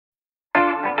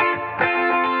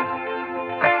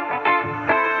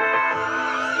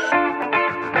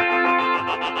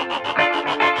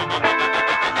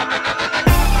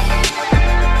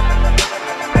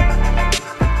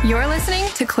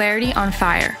Clarity on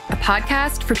Fire, a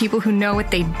podcast for people who know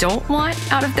what they don't want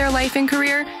out of their life and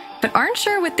career, but aren't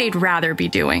sure what they'd rather be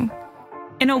doing.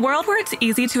 In a world where it's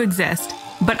easy to exist,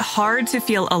 but hard to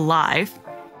feel alive,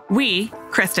 we,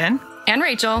 Kristen and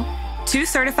Rachel, 2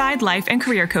 certified life and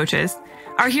career coaches,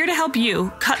 are here to help you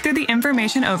cut through the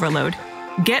information overload,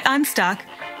 get unstuck,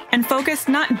 and focus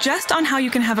not just on how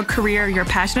you can have a career you're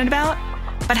passionate about,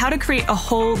 but how to create a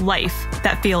whole life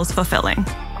that feels fulfilling.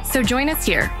 So join us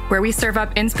here, where we serve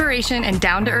up inspiration and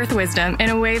down-to-earth wisdom in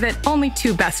a way that only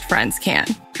 2 best friends can.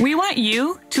 We want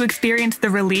you to experience the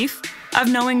relief of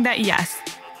knowing that, yes,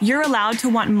 you're allowed to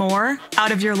want more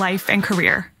out of your life and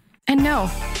career. And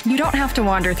no, you don't have to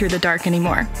wander through the dark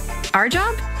anymore. Our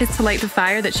job is to light the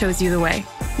fire that shows you the way.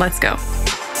 Let's go.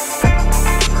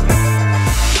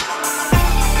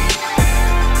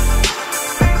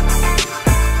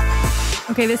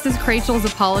 Okay, this is Rachel's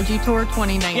Apology Tour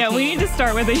 2019. Yeah, we need to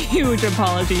start with a huge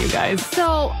apology, you guys.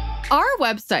 So our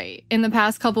website in the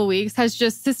past couple weeks has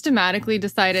just systematically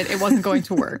decided it wasn't going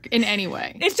to work in any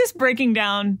way. It's just breaking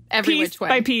down Every piece which way.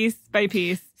 by piece by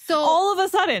piece. So all of a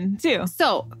sudden, too.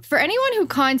 So for anyone who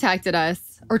contacted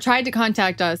us or tried to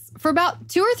contact us for about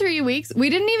 2 or 3 weeks, we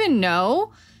didn't even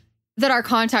know that our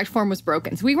contact form was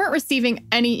broken. So we weren't receiving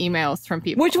any emails from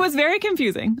people. Which was very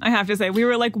confusing, I have to say. We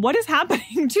were like, what is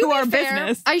happening to our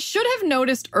business? I should have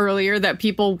noticed earlier that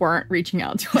people weren't reaching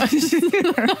out to us.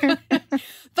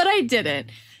 But I didn't.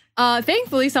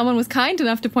 Thankfully, someone was kind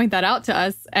enough to point that out to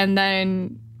us. And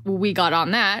then we got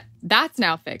on that. That's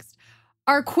now fixed.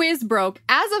 Our quiz broke.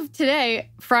 As of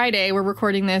today, Friday, we're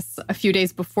recording this a few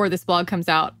days before this blog comes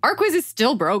out. Our quiz is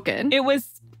still broken.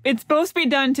 It's supposed to be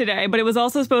done today, but it was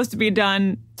also supposed to be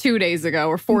done 2 days ago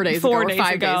or 4 days ago or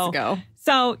 5 days ago.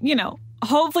 So,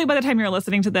 hopefully by the time you're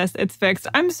listening to this, it's fixed.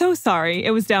 I'm so sorry. It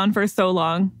was down for so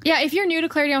long. Yeah, if you're new to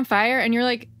Clarity on Fire and you're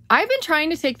like, I've been trying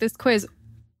to take this quiz,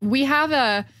 we have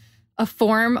a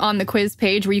form on the quiz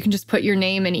page where you can just put your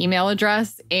name and email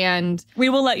address, and we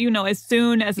will let you know as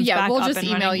soon as it's back we'll up just and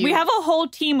email running. you. We have a whole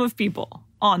team of people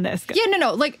on this. Yeah,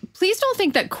 no. Please don't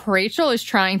think that Rachel is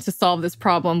trying to solve this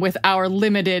problem with our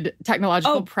limited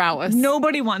technological prowess.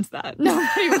 Nobody wants that.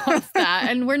 Nobody wants that.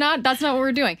 And that's not what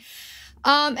we're doing.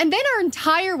 And then our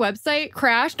entire website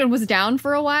crashed and was down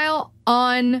for a while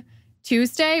on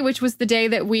Tuesday, which was the day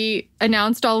that we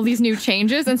announced all of these new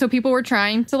changes. And so people were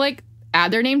trying to add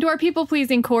their name to our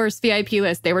people-pleasing course VIP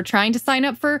list. They were trying to sign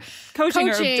up for coaching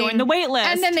or join the wait list.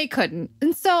 And then they couldn't.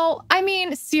 And so,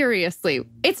 seriously,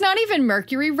 it's not even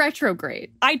Mercury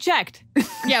retrograde. I checked.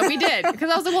 Yeah, we did. Because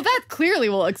I was like, well, that clearly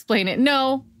will explain it.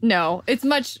 No. It's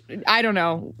much, I don't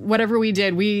know. Whatever we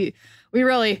did, we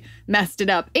really messed it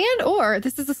up. And or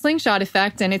this is a slingshot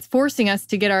effect, and it's forcing us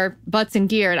to get our butts in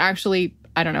gear and actually,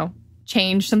 I don't know,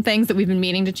 change some things that we've been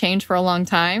meaning to change for a long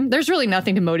time. There's really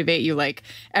nothing to motivate you like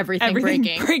everything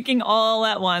breaking all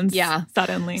at once. Yeah.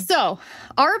 Suddenly. So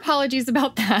our apologies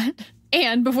about that.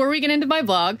 And before we get into my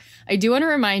blog, I do want to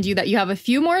remind you that you have a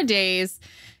few more days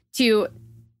to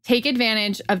take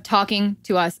advantage of talking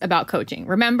to us about coaching.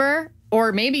 Remember,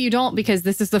 or maybe you don't because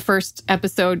this is the first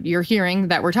episode you're hearing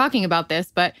that we're talking about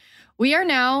this, but we are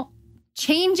now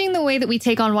changing the way that we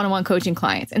take on one-on-one coaching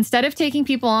clients. Instead of taking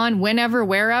people on whenever,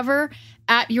 wherever,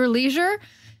 at your leisure,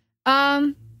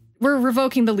 we're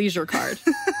revoking the leisure card.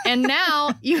 And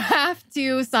now you have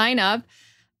to sign up.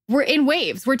 We're in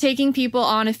waves. We're taking people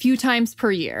on a few times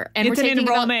per year. And it's an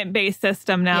enrollment-based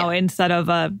system now instead of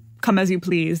a come as you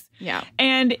please. Yeah.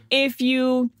 And if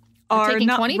you are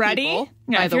not ready, people,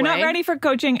 if you're not ready for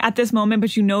coaching at this moment,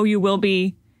 but you will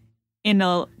be in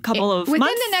a couple of within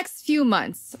months? The next few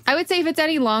months. I would say if it's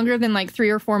any longer than 3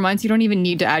 or 4 months, you don't even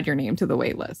need to add your name to the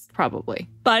wait list, probably.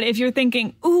 But if you're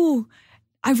thinking, ooh,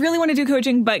 I really want to do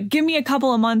coaching, but give me a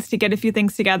couple of months to get a few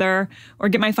things together or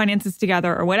get my finances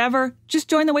together or whatever, just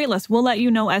join the wait list. We'll let you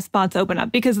know as spots open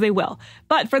up because they will.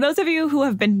 But for those of you who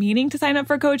have been meaning to sign up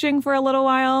for coaching for a little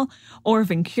while or have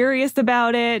been curious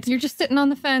about it, you're just sitting on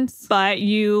the fence, but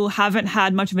you haven't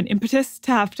had much of an impetus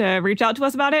to have to reach out to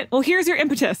us about it. Well, here's your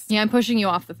impetus. Yeah, I'm pushing you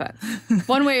off the fence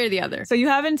one way or the other. So you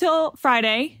have until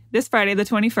this Friday, the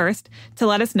 21st, to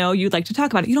let us know you'd like to talk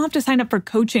about it. You don't have to sign up for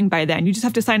coaching by then. You just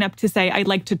have to sign up to say,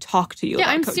 I'd like to talk to you about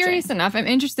I'm coaching. serious enough. I'm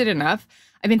interested enough.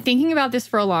 I've been thinking about this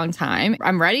for a long time.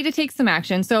 I'm ready to take some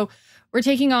action. So we're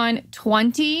taking on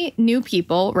 20 new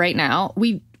people right now.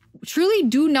 We truly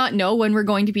do not know when we're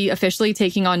going to be officially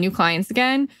taking on new clients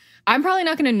again. I'm probably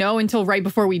not going to know until right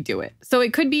before we do it. So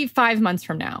it could be 5 months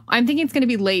from now. I'm thinking it's going to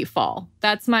be late fall.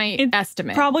 That's my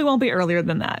estimate. Probably won't be earlier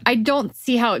than that. I don't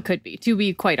see how it could be, to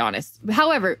be quite honest.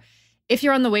 However, if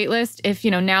you're on the wait list, if,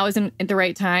 now isn't the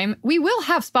right time, we will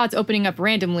have spots opening up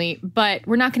randomly, but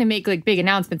we're not going to make like big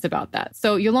announcements about that.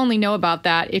 So you'll only know about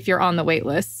that if you're on the wait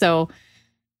list. So,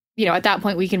 at that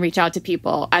point, we can reach out to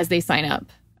people as they sign up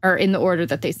or in the order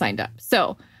that they signed up.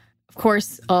 So, of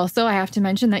course, also, I have to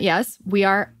mention that, yes, we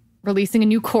are releasing a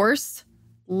new course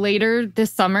later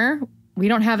this summer. We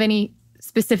don't have any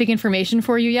specific information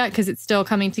for you yet because it's still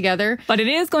coming together. But it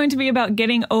is going to be about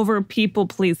getting over people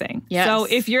pleasing. Yes. So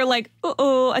if you're like,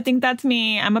 I think that's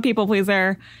me, I'm a people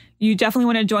pleaser, you definitely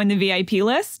want to join the VIP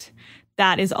list.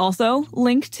 That is also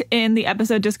linked in the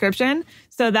episode description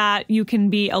so that you can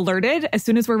be alerted as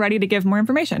soon as we're ready to give more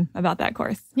information about that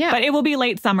course. Yeah. But it will be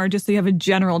late summer just so you have a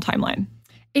general timeline.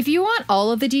 If you want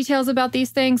all of the details about these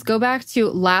things, go back to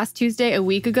last Tuesday, a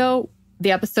week ago,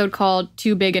 the episode called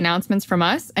 2 Big Announcements from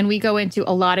Us, and we go into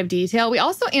a lot of detail. We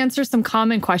also answer some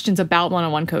common questions about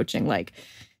one-on-one coaching, like,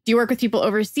 do you work with people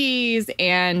overseas?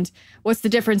 And what's the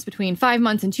difference between 5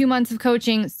 months and 2 months of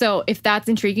coaching? So if that's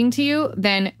intriguing to you,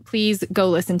 then please go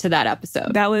listen to that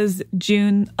episode. That was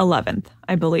June 11th,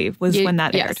 I believe, was when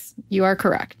that aired. Yes, you are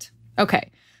correct. Okay,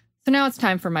 so now it's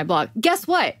time for my blog. Guess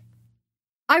what?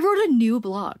 I wrote a new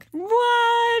blog.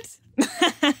 What?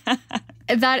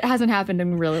 That hasn't happened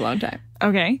in a really long time.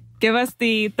 Okay. Give us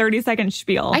the 30-second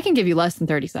spiel. I can give you less than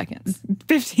 30 seconds.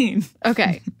 15.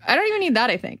 Okay. I don't even need that,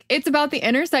 I think. It's about the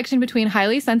intersection between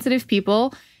highly sensitive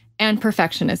people and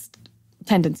perfectionist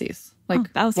tendencies.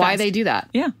 Like that was why fast. they do that.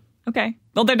 Yeah. Okay.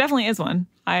 Well, there definitely is one.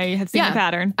 I have seen the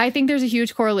pattern. I think there's a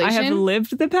huge correlation. I have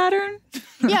lived the pattern.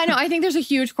 Yeah, no, I think there's a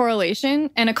huge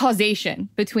correlation and a causation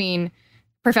between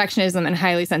perfectionism and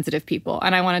highly sensitive people.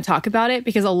 And I want to talk about it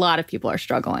because a lot of people are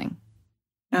struggling.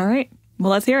 All right.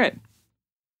 Well, let's hear it.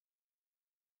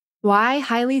 Why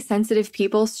highly sensitive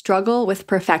people struggle with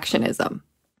perfectionism.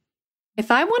 If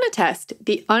I want to test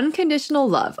the unconditional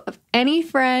love of any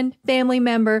friend, family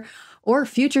member, or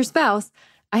future spouse,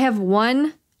 I have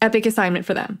one epic assignment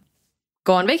for them.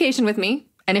 Go on vacation with me,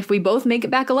 and if we both make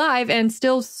it back alive and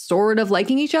still sort of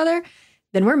liking each other,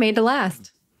 then we're made to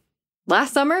last.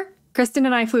 Last summer, Kristen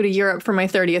and I flew to Europe for my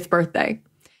 30th birthday.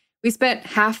 We spent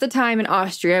half the time in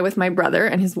Austria with my brother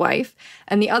and his wife,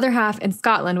 and the other half in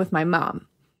Scotland with my mom.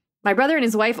 My brother and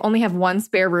his wife only have one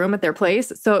spare room at their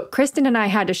place, so Kristen and I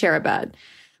had to share a bed.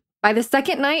 By the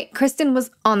second night, Kristen was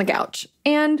on the couch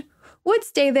and would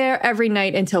stay there every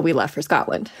night until we left for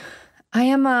Scotland. I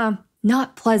am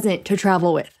not pleasant to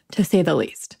travel with, to say the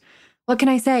least. What can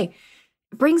I say?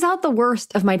 It brings out the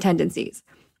worst of my tendencies.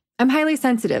 I'm highly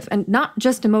sensitive, and not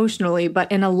just emotionally,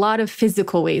 but in a lot of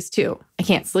physical ways too. I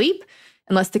can't sleep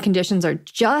unless the conditions are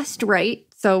just right,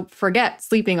 so forget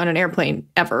sleeping on an airplane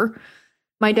ever.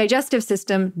 My digestive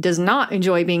system does not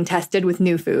enjoy being tested with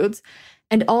new foods,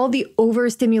 and all the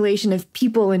overstimulation of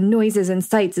people and noises and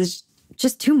sights is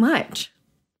just too much.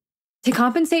 To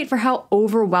compensate for how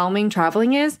overwhelming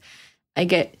traveling is, I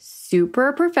get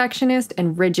super perfectionist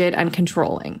and rigid and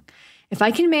controlling. If I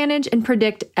can manage and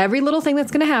predict every little thing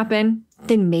that's going to happen,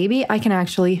 then maybe I can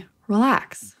actually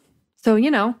relax. So,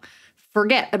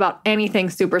 forget about anything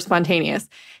super spontaneous.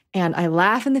 And I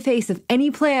laugh in the face of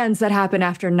any plans that happen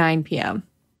after 9 p.m.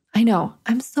 I know,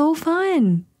 I'm so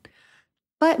fun.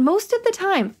 But most of the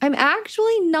time, I'm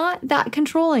actually not that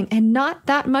controlling and not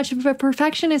that much of a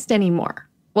perfectionist anymore.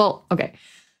 Well, okay.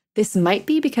 This might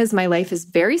be because my life is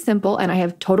very simple and I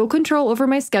have total control over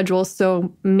my schedule,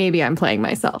 so maybe I'm playing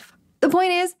myself. The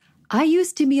point is, I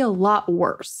used to be a lot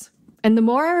worse. And the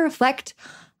more I reflect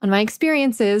on my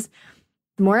experiences,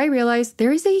 the more I realize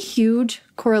there is a huge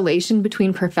correlation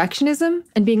between perfectionism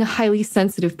and being a highly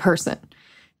sensitive person.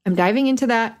 I'm diving into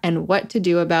that and what to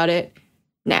do about it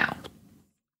now.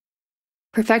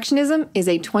 Perfectionism is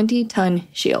a 20-ton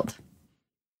shield.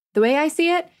 The way I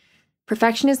see it,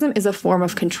 perfectionism is a form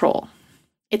of control.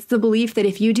 It's the belief that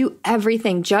if you do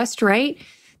everything just right,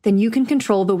 then you can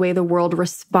control the way the world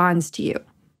responds to you.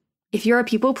 If you're a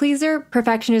people pleaser,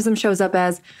 perfectionism shows up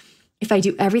as, if I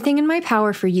do everything in my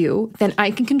power for you, then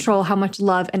I can control how much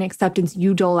love and acceptance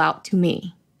you dole out to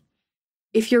me.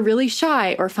 If you're really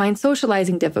shy or find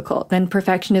socializing difficult, then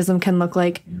perfectionism can look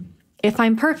like, if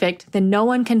I'm perfect, then no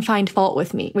one can find fault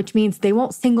with me, which means they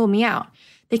won't single me out.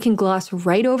 They can gloss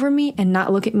right over me and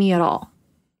not look at me at all.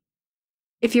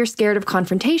 If you're scared of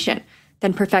confrontation,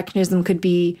 then perfectionism could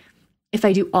be, if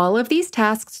I do all of these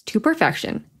tasks to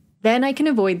perfection, then I can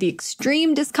avoid the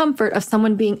extreme discomfort of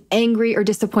someone being angry or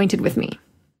disappointed with me.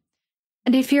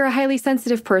 And if you're a highly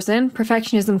sensitive person,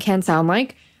 perfectionism can sound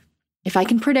like, if I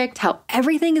can predict how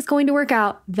everything is going to work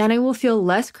out, then I will feel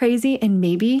less crazy and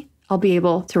maybe I'll be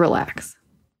able to relax.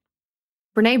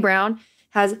 Brené Brown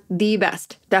has the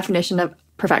best definition of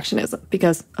perfectionism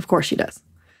because, of course, she does.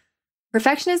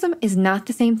 Perfectionism is not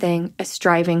the same thing as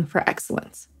striving for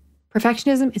excellence.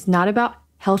 Perfectionism is not about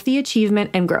healthy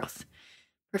achievement and growth.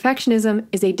 Perfectionism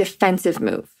is a defensive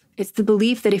move. It's the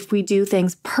belief that if we do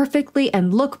things perfectly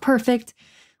and look perfect,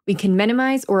 we can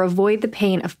minimize or avoid the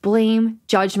pain of blame,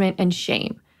 judgment, and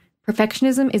shame.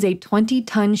 Perfectionism is a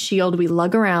 20-ton shield we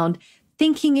lug around,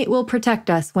 thinking it will protect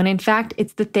us, when in fact,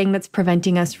 it's the thing that's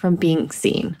preventing us from being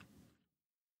seen.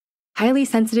 Highly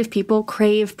sensitive people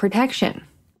crave protection.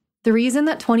 The reason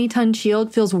that 20-ton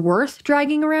shield feels worth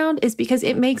dragging around is because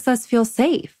it makes us feel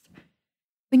safe.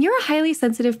 When you're a highly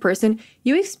sensitive person,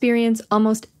 you experience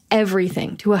almost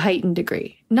everything to a heightened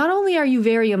degree. Not only are you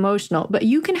very emotional, but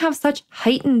you can have such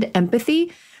heightened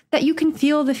empathy that you can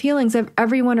feel the feelings of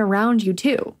everyone around you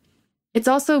too. It's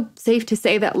also safe to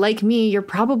say that, like me, you're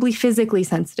probably physically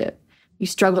sensitive. You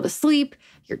struggle to sleep,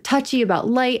 you're touchy about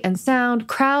light and sound,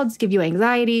 crowds give you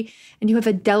anxiety, and you have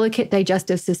a delicate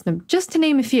digestive system, just to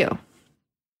name a few.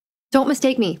 Don't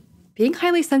mistake me. Being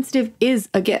highly sensitive is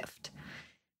a gift.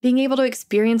 Being able to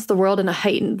experience the world in a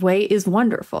heightened way is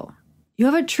wonderful. You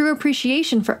have a true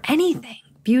appreciation for anything,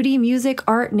 beauty, music,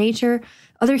 art, nature,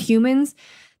 other humans,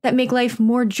 that make life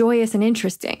more joyous and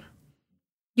interesting.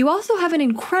 You also have an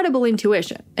incredible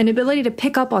intuition, an ability to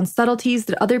pick up on subtleties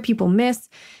that other people miss,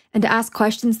 and to ask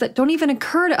questions that don't even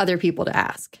occur to other people to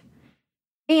ask.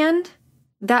 And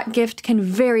that gift can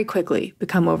very quickly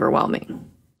become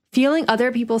overwhelming. Feeling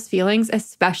other people's feelings,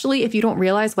 especially if you don't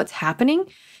realize what's happening,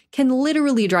 can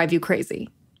literally drive you crazy.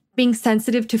 Being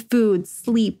sensitive to food,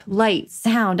 sleep, light,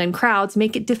 sound, and crowds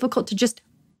make it difficult to just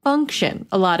function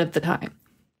a lot of the time.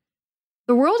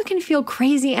 The world can feel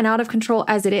crazy and out of control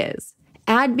as it is.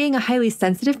 Add being a highly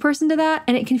sensitive person to that,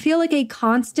 and it can feel like a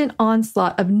constant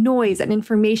onslaught of noise and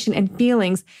information and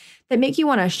feelings that make you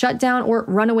want to shut down or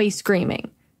run away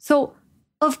screaming. So,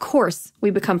 of course,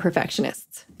 we become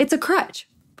perfectionists. It's a crutch,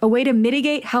 a way to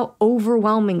mitigate how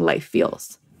overwhelming life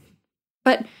feels.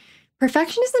 But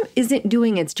perfectionism isn't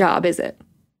doing its job, is it?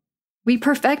 We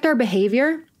perfect our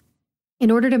behavior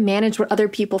in order to manage what other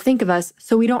people think of us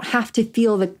so we don't have to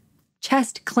feel the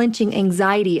chest-clenching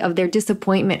anxiety of their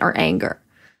disappointment or anger.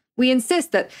 We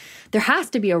insist that there has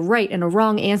to be a right and a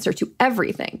wrong answer to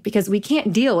everything because we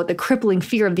can't deal with the crippling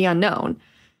fear of the unknown.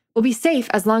 We'll be safe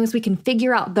as long as we can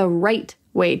figure out the right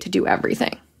way to do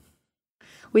everything.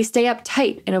 We stay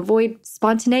uptight and avoid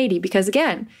spontaneity because,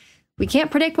 again, we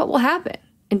can't predict what will happen,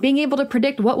 and being able to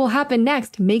predict what will happen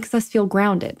next makes us feel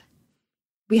grounded.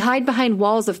 We hide behind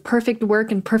walls of perfect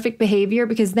work and perfect behavior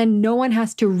because then no one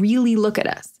has to really look at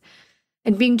us.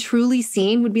 And being truly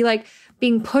seen would be like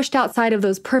being pushed outside of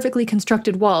those perfectly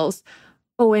constructed walls.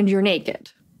 Oh, and you're naked.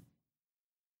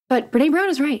 But Brené Brown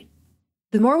is right.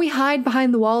 The more we hide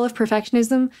behind the wall of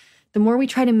perfectionism, the more we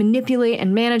try to manipulate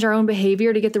and manage our own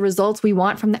behavior to get the results we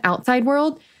want from the outside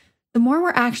world, the more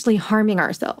we're actually harming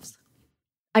ourselves.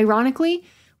 Ironically,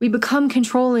 we become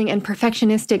controlling and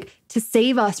perfectionistic to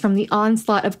save us from the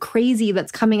onslaught of crazy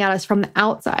that's coming at us from the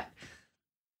outside.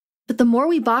 But the more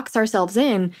we box ourselves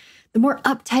in, the more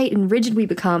uptight and rigid we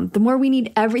become, the more we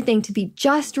need everything to be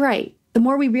just right, the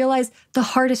more we realize the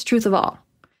hardest truth of all.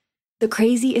 The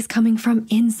crazy is coming from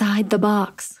inside the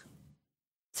box.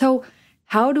 So,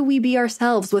 how do we be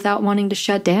ourselves without wanting to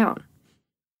shut down?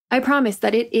 I promise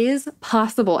that it is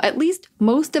possible, at least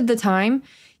most of the time,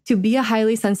 to be a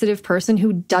highly sensitive person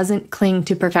who doesn't cling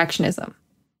to perfectionism.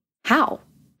 How?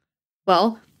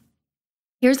 Well,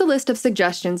 here's a list of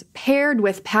suggestions paired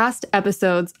with past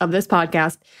episodes of this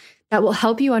podcast that will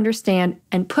help you understand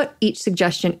and put each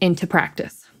suggestion into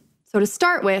practice. So to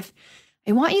start with,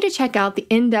 I want you to check out the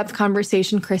in-depth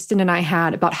conversation Kristen and I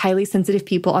had about highly sensitive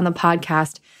people on the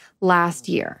podcast last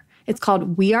year. It's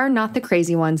called We Are Not the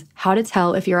Crazy Ones, How to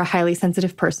Tell If You're a Highly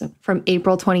Sensitive Person from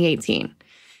April 2018.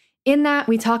 In that,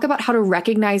 we talk about how to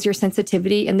recognize your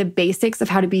sensitivity and the basics of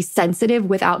how to be sensitive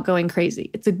without going crazy.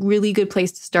 It's a really good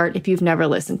place to start if you've never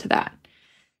listened to that.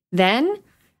 Then,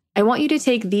 I want you to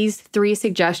take these 3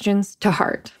 suggestions to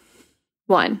heart.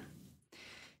 1,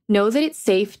 know that it's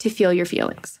safe to feel your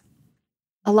feelings.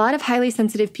 A lot of highly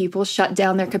sensitive people shut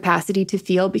down their capacity to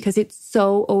feel because it's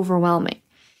so overwhelming.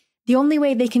 The only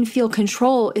way they can feel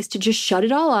control is to just shut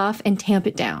it all off and tamp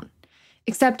it down.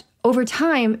 Except over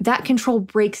time, that control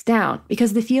breaks down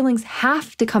because the feelings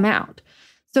have to come out.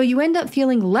 So you end up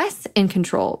feeling less in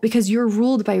control because you're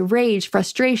ruled by rage,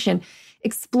 frustration,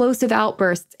 explosive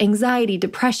outbursts, anxiety,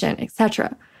 depression,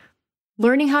 etc.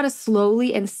 Learning how to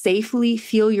slowly and safely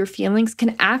feel your feelings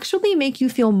can actually make you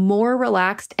feel more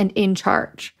relaxed and in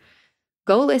charge.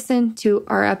 Go listen to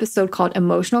our episode called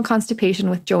Emotional Constipation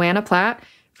with Joanna Platt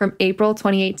from April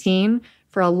 2018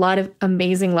 for a lot of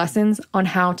amazing lessons on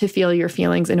how to feel your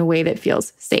feelings in a way that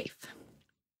feels safe.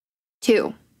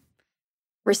 2,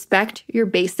 respect your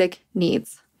basic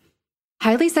needs.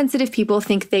 Highly sensitive people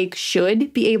think they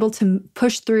should be able to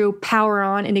push through, power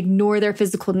on, and ignore their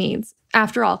physical needs.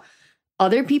 After all,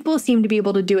 other people seem to be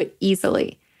able to do it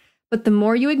easily. But the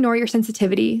more you ignore your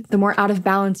sensitivity, the more out of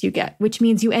balance you get, which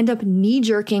means you end up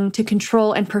knee-jerking to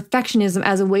control and perfectionism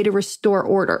as a way to restore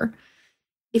order.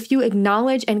 If you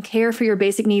acknowledge and care for your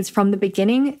basic needs from the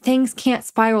beginning, things can't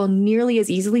spiral nearly as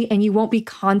easily, and you won't be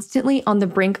constantly on the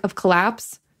brink of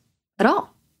collapse at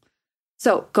all.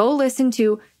 So go listen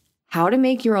to How to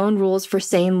Make Your Own Rules for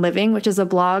Sane Living, which is a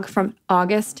blog from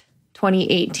August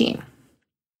 2018.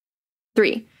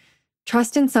 3,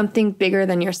 trust in something bigger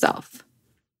than yourself.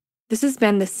 This has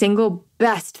been the single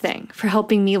best thing for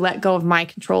helping me let go of my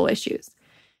control issues.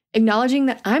 Acknowledging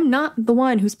that I'm not the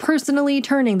one who's personally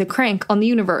turning the crank on the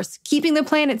universe, keeping the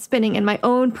planet spinning and my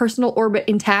own personal orbit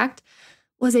intact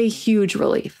was a huge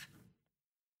relief.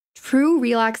 True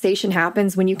relaxation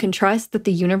happens when you can trust that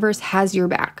the universe has your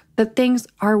back, that things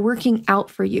are working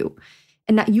out for you,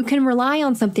 and that you can rely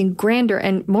on something grander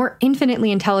and more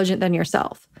infinitely intelligent than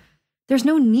yourself. There's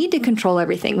no need to control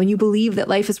everything when you believe that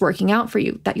life is working out for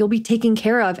you, that you'll be taken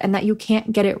care of, and that you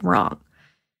can't get it wrong.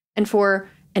 And for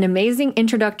an amazing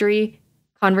introductory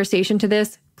conversation to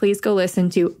this, please go listen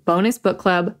to Bonus Book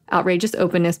Club, Outrageous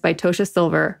Openness by Tosha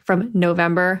Silver from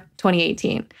November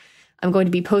 2018. I'm going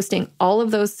to be posting all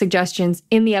of those suggestions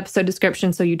in the episode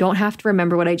description so you don't have to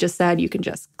remember what I just said. You can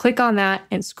just click on that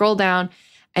and scroll down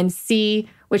and see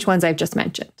which ones I've just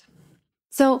mentioned.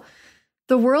 So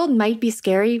the world might be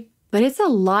scary, but it's a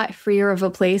lot freer of a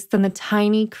place than the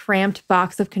tiny, cramped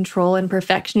box of control and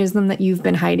perfectionism that you've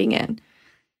been hiding in.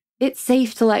 It's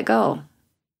safe to let go.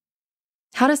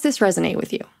 How does this resonate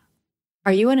with you?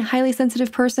 Are you a highly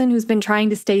sensitive person who's been trying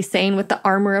to stay sane with the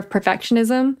armor of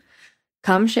perfectionism?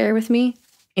 Come share with me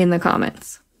in the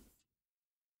comments.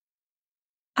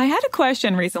 I had a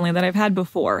question recently that I've had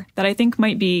before that I think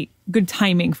might be good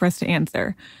timing for us to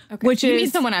answer. Okay. Which you is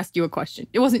mean someone asked you a question.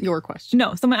 It wasn't your question.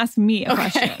 No, someone asked me a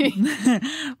question,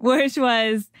 which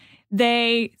was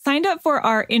they signed up for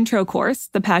our intro course,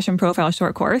 the Passion Profile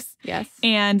short course. Yes.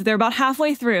 And they're about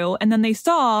halfway through. And then they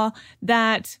saw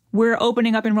that we're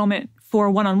opening up enrollment for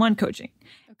one-on-one coaching.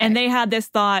 Okay. And they had this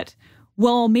thought,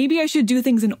 well, maybe I should do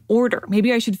things in order.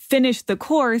 Maybe I should finish the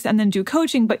course and then do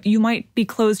coaching, but you might be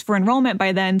closed for enrollment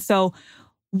by then. So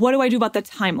what do I do about the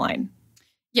timeline?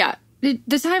 Yeah, the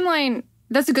timeline,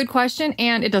 that's a good question.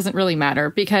 And it doesn't really matter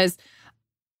because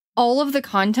all of the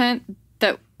content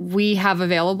that we have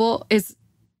available is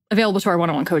available to our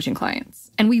one-on-one coaching clients.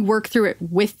 And we work through it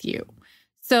with you.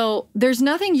 So there's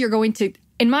nothing you're going to,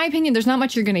 in my opinion, there's not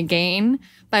much you're going to gain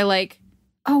by like,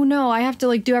 oh no, I have to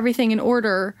like do everything in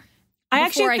order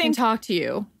before I can talk to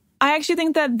you. I actually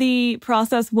think that the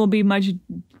process will be much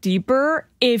deeper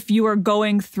if you are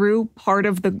going through part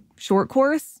of the short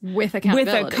course with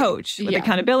accountability. With a coach, with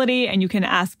accountability, and you can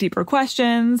ask deeper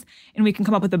questions, and we can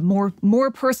come up with a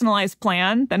more personalized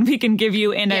plan than we can give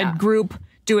you in a group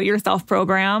do-it-yourself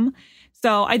program.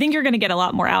 So I think you're going to get a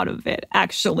lot more out of it,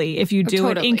 actually, if you do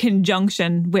it in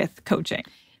conjunction with coaching.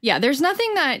 Yeah, there's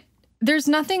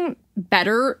nothing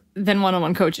better than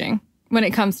one-on-one coaching when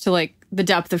it comes to like the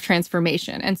depth of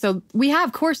transformation. And so we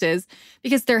have courses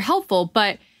because they're helpful,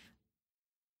 but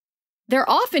they're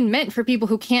often meant for people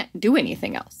who can't do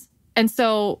anything else. And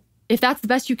so if that's the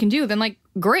best you can do, then like,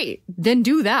 great, then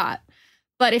do that.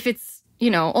 But if it's,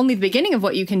 only the beginning of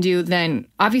what you can do, then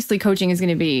obviously coaching is going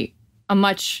to be a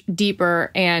much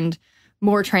deeper and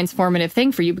more transformative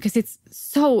thing for you because it's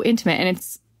so intimate and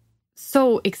it's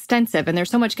so extensive and there's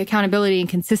so much accountability and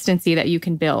consistency that you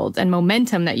can build and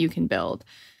momentum that you can build.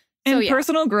 And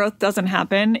personal growth doesn't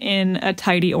happen in a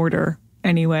tidy order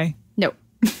anyway. No.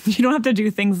 You don't have to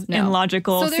do things in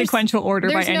logical, sequential order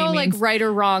by any means. There's no like right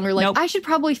or wrong or like, I should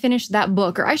probably finish that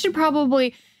book or I should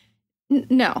probably...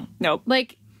 No. Nope.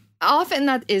 Like often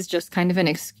that is just kind of an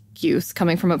excuse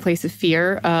coming from a place of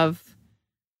fear of,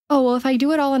 oh, well, if I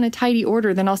do it all in a tidy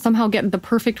order, then I'll somehow get the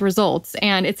perfect results.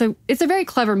 And it's a very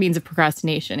clever means of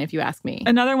procrastination, if you ask me.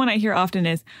 Another one I hear often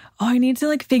is, oh, I need to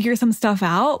like figure some stuff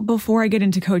out before I get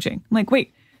into coaching. I'm like,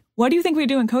 wait, what do you think we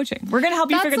do in coaching? We're going to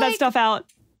help you figure that stuff out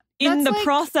in the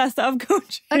process of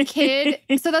coaching. A kid.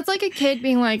 So that's like a kid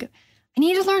being like, I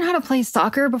need to learn how to play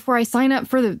soccer before I sign up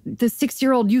for the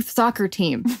 6-year-old youth soccer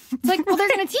team. It's like, well, they're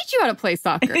going to teach you how to play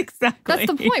soccer. Exactly.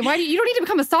 That's the point. You don't need to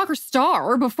become a soccer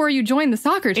star before you join the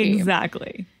soccer team.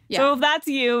 Exactly. Yeah. So if that's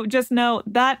you, just know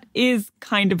that is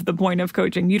kind of the point of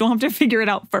coaching. You don't have to figure it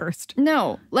out first.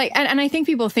 No. And I think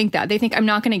people think that. They think I'm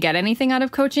not going to get anything out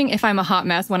of coaching if I'm a hot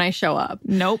mess when I show up.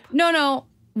 Nope. No.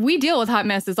 We deal with hot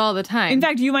messes all the time. In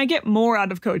fact, you might get more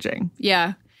out of coaching.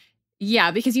 Yeah.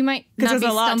 Yeah, because you might not be there's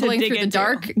a lot to stumbling dig through the into.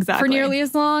 dark Exactly. for nearly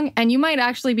as long. And you might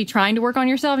actually be trying to work on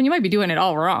yourself and you might be doing it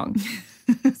all wrong.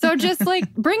 So just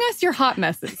like bring us your hot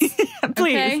messes.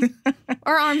 Please. Okay?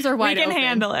 Our arms are wide We can open.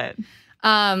 handle it.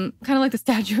 Kind of like the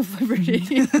Statue of Liberty.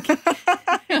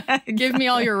 Give me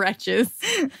all your wretches.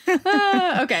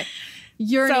 Okay.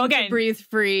 Yearning to breathe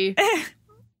free.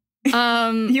 You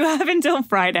have until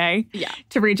Friday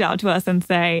to reach out to us and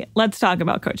say, let's talk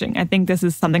about coaching. I think this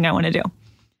is something I want to do.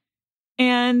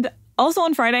 And also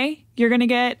on Friday, you're going to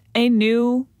get a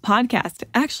new podcast,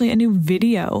 actually a new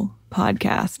video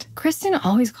podcast. Kristen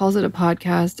always calls it a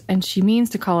podcast and she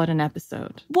means to call it an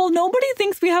episode. Well, nobody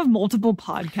thinks we have multiple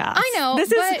podcasts. I know.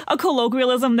 This is a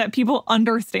colloquialism that people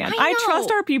understand. I trust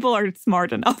our people are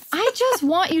smart enough. I just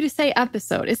want you to say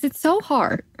episode. It's so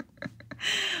hard.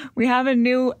 We have a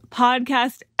new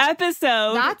podcast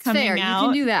episode That's coming fair. out You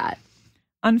can do that.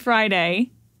 on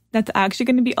Friday. That's actually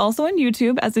going to be also on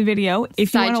YouTube as a video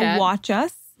if you want to watch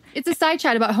us. It's a side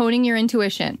chat about honing your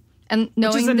intuition and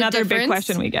knowing Which is another the difference, big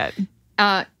question we get.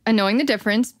 And knowing the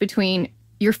difference between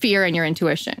your fear and your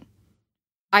intuition.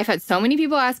 I've had so many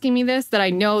people asking me this that I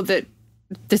know that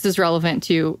this is relevant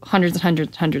to hundreds and hundreds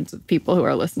and hundreds of people who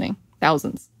are listening.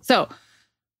 Thousands. So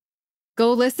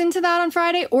go listen to that on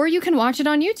Friday, or you can watch it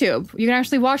on YouTube. You can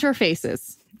actually watch our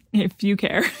faces. If you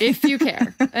care. If you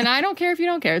care. And I don't care if you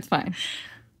don't care. It's fine.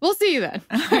 We'll see you then.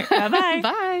 All right, bye-bye.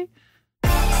 Bye.